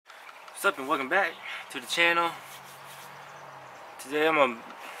What's up and welcome back to the channel. Today I'm gonna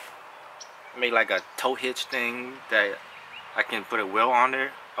make like a tow hitch thing that I can put a wheel on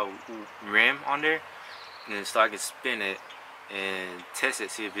there, a rim on there, and then so I can spin it and test it,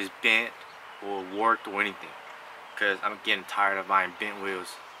 see if it's bent or warped or anything, because I'm getting tired of buying bent wheels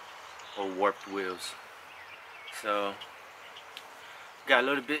or warped wheels. So got a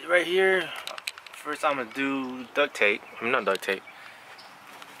little bit right here. First I'm gonna do duct tape. I mean, not duct tape,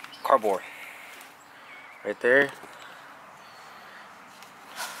 cardboard right there.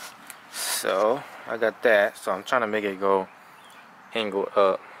 So I got that, so I'm trying to make it go angle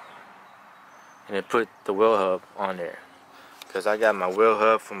up and then put the wheel hub on there, because I got my wheel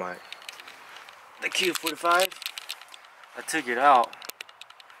hub for the Q45. I took it out,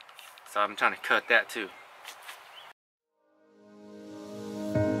 so I'm trying to cut that too.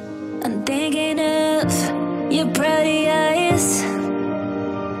 I'm thinking of your pretty eyes.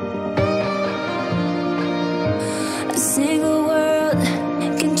 A single word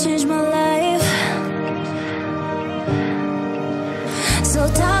can change my life. So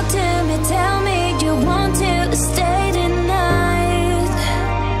talk to me, tell me you want to stay tonight.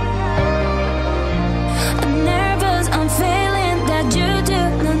 I'm nervous, I'm feeling that you do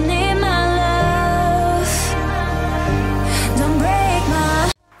not need my love. Don't break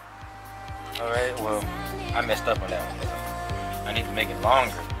my. Alright, well, I messed up on that one. I need to make it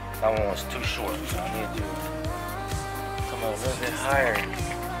longer. That one was too short, so I need to come up a little bit higher.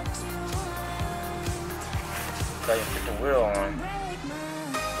 So I can put the wheel on.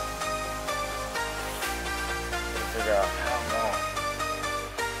 Figure out how long.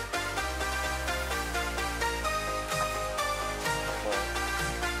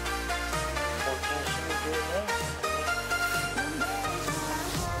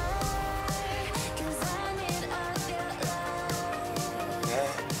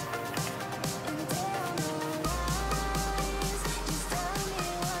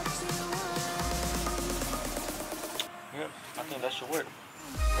 Yep, I think that should work.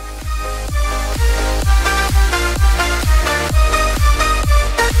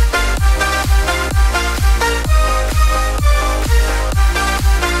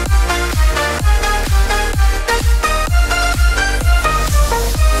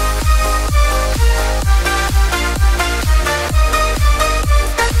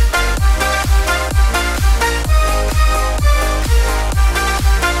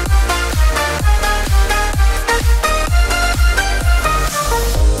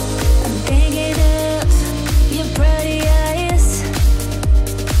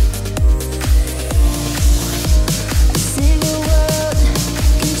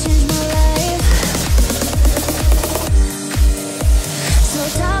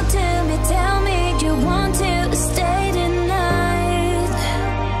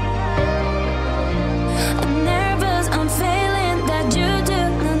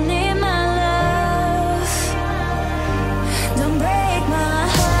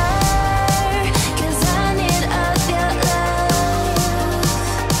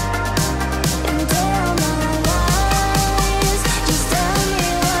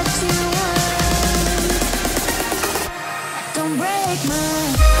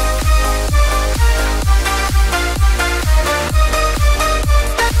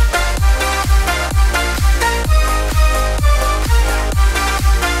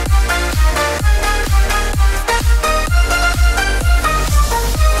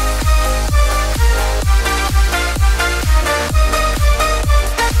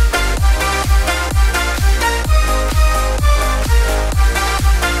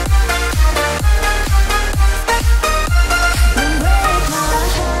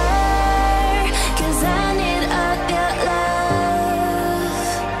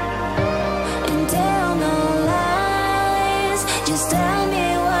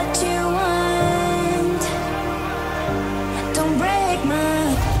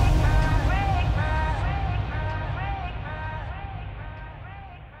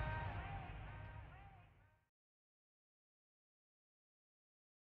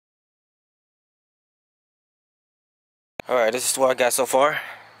 Alright, this is what I got so far.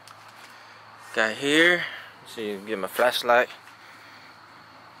 Got here. See, get my flashlight.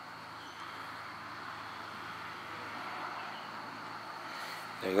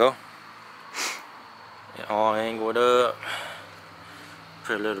 There you go. And all angled up.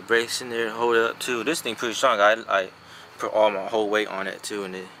 Put a little brace in there to hold it up too. This thing pretty strong. I put all my whole weight on it too,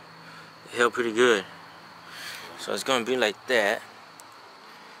 and it held pretty good. So it's gonna be like that.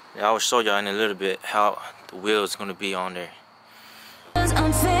 And I will show y'all in a little bit how the wheel is gonna be on there.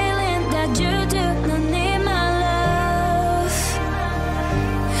 I'm feeling that you do not need my love.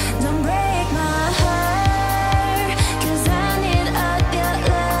 Don't break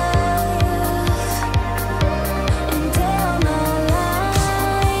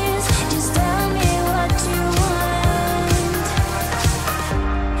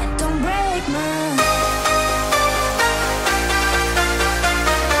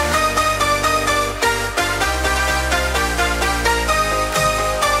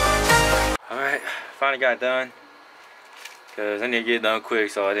got done. Cause I need to get it done quick,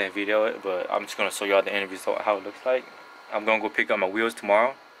 so I didn't video it. But I'm just gonna show y'all the end result, how it looks like. I'm gonna go pick up my wheels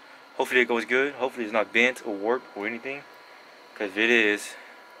tomorrow. Hopefully it goes good. Hopefully it's not bent or warped or anything. Cause if it is,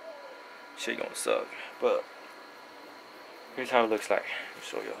 shit gonna suck. But here's how it looks like. Let me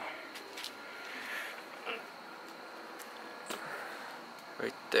show y'all.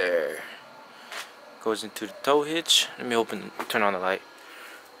 Right there. Goes into the tow hitch. Let me turn on the light.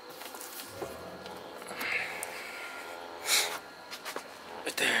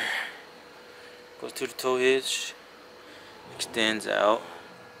 Right there. Goes to the tow hitch. Extends out.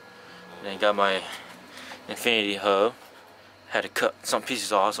 Then got my infinity hub. Had to cut some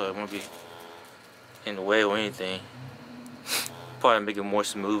pieces off so it won't be in the way or anything. Probably make it more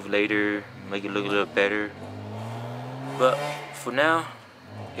smooth later, make it look a little better. But for now,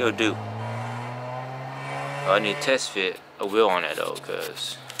 it'll do. I need to test fit a wheel on it though,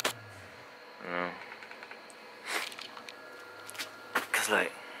 cause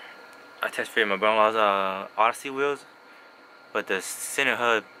like I test fit my brother-in-law's Odyssey wheels, but the center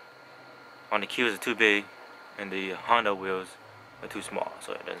hub on the Qs are too big, and the Honda wheels are too small,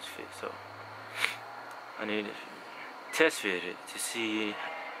 so it doesn't fit. So I need to test fit it to see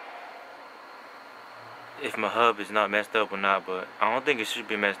if my hub is not messed up or not, but I don't think it should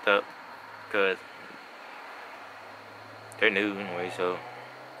be messed up because they're new anyway, so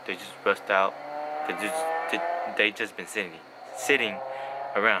they just rust out. They just been sitting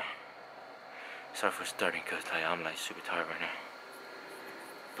around. Sorry for starting because I'm like super tired right now.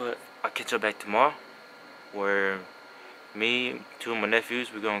 But I'll catch up back tomorrow where me, two of my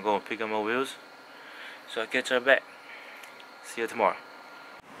nephews, we're gonna go and pick up my wheels. So I'll catch up back. See you tomorrow.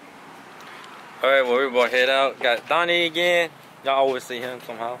 Alright, well, we're about to head out. Got Donnie again. Y'all always see him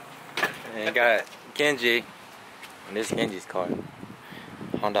somehow. And got Kenji. And this is Kenji's car.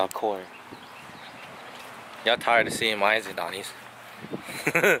 Honda Accord. Y'all tired of seeing mine and Donnie's.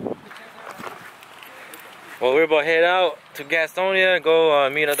 Well, we're about to head out to Gastonia. Go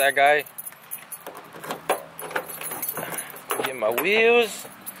meet up that guy. Get my wheels.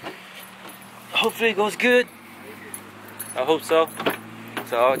 Hopefully it goes good. I hope so.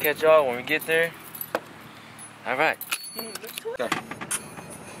 So I'll catch y'all when we get there. Alright. Okay.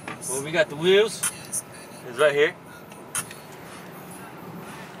 Well, we got the wheels. It's right here.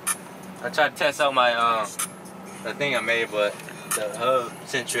 I tried to test out my the thing I made, but the hub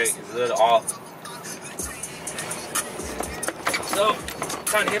centric is a little off. So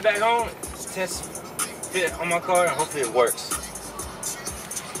trying to get back on, test fit on my car, and hopefully it works.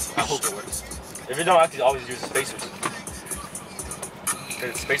 I hope it works. If it don't, I can always use the spacers.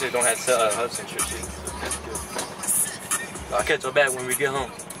 The spacers don't have hub centric shit. That's good. I'll catch you back when we get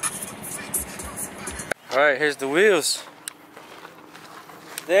home. Alright, here's the wheels.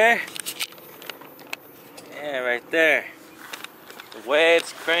 There. Yeah, right there. The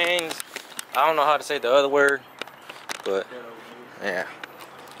weds, cranes. I don't know how to say the other word, but yeah.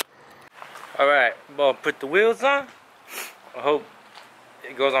 Alright, I'm gonna put the wheels on. I hope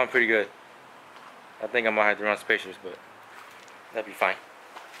it goes on pretty good. I think I might have to run spacers, but that'd be fine.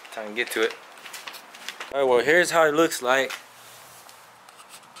 Time to get to it. Alright, well, here's how it looks like.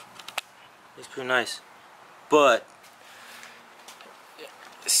 It's pretty nice, but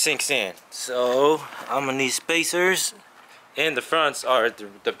it sinks in. So I'm gonna need spacers. And the fronts are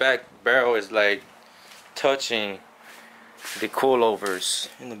the back barrel is like touching the coilovers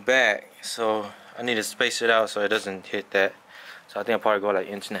in the back. So I need to space it out so it doesn't hit that. So I think I'll probably go like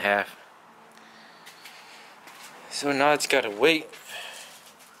 1.5 inches. So now it's gotta wait.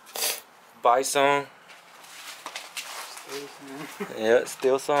 Buy some. Yeah,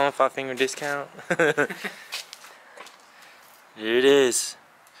 still some 5-finger discount. Here it is.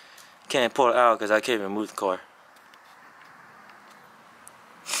 Can't pull it out because I can't even move the car.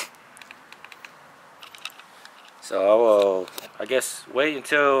 So I will, I guess, wait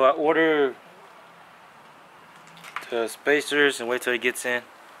until I order the spacers and wait till it gets in,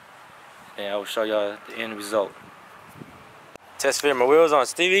 and I will show y'all the end result. Test fit my wheels on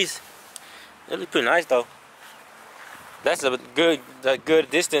Stevie's. They look pretty nice though. That's a good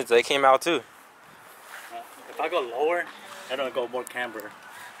distance they came out too. If I go lower, I don't go more camber.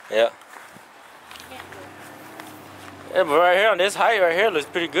 Yeah. Yeah, but right here on this height right here looks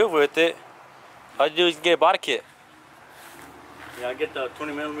pretty good with it. All you do is get a body kit. Yeah, I get the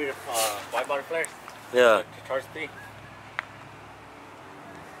 20mm wide body flares. Yeah. To charge speed.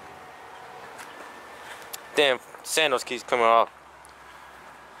 Damn, sandals keeps coming off.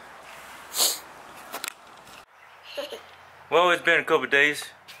 Well, it's been a couple days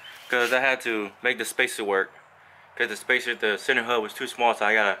because I had to make the spacer work. Because the spacer, the center hub was too small, so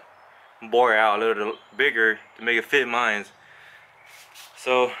I gotta bore out a little bigger to make it fit mine.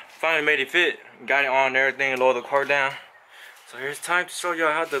 So finally made it fit, got it on and everything, lowered the car down. So here's time to show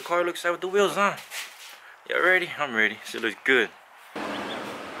y'all how the car looks like with the wheels on. Y'all ready? I'm ready. Shit looks good.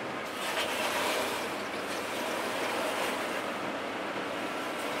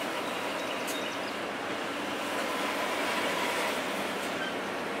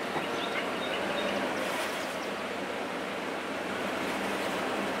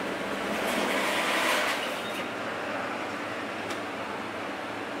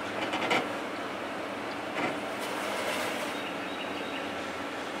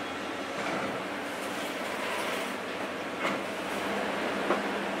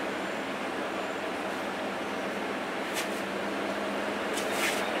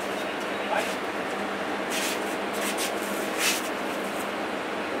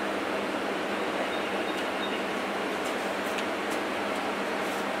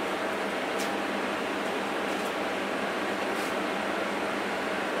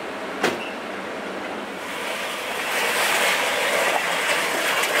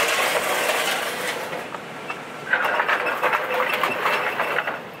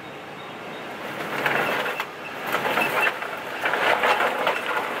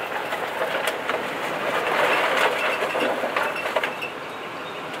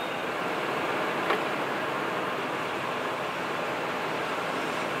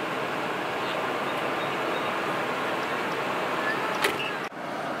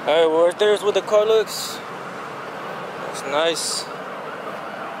 Alright, well, there's what the car looks. Looks nice.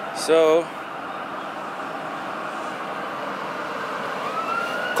 So,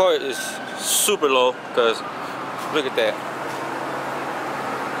 car is super low because look at that.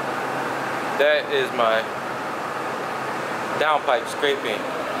 That is my downpipe scraping.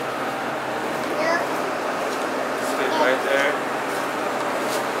 Scrape right there.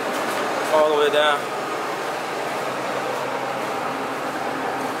 All the way down.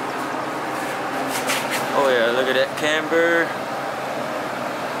 Oh yeah, look at that camber.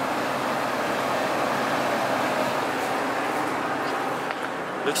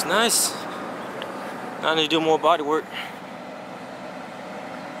 Looks nice. Now I need to do more body work.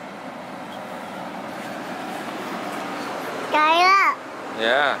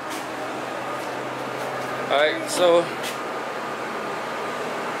 Yeah. Alright, so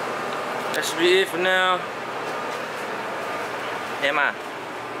that should be it for now. Emma.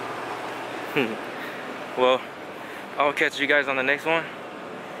 Well, I'll catch you guys on the next one.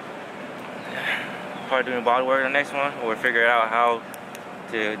 Probably doing body work on the next one, or figure out how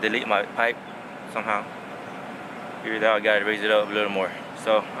to delete my pipe somehow. Figure that out, I gotta raise it up a little more.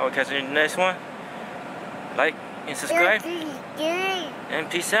 So I'll catch you in the next one. Like and subscribe. And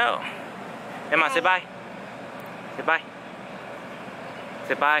peace out. Emma, say bye. Say bye.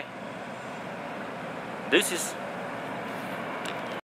 Say bye. Deuces.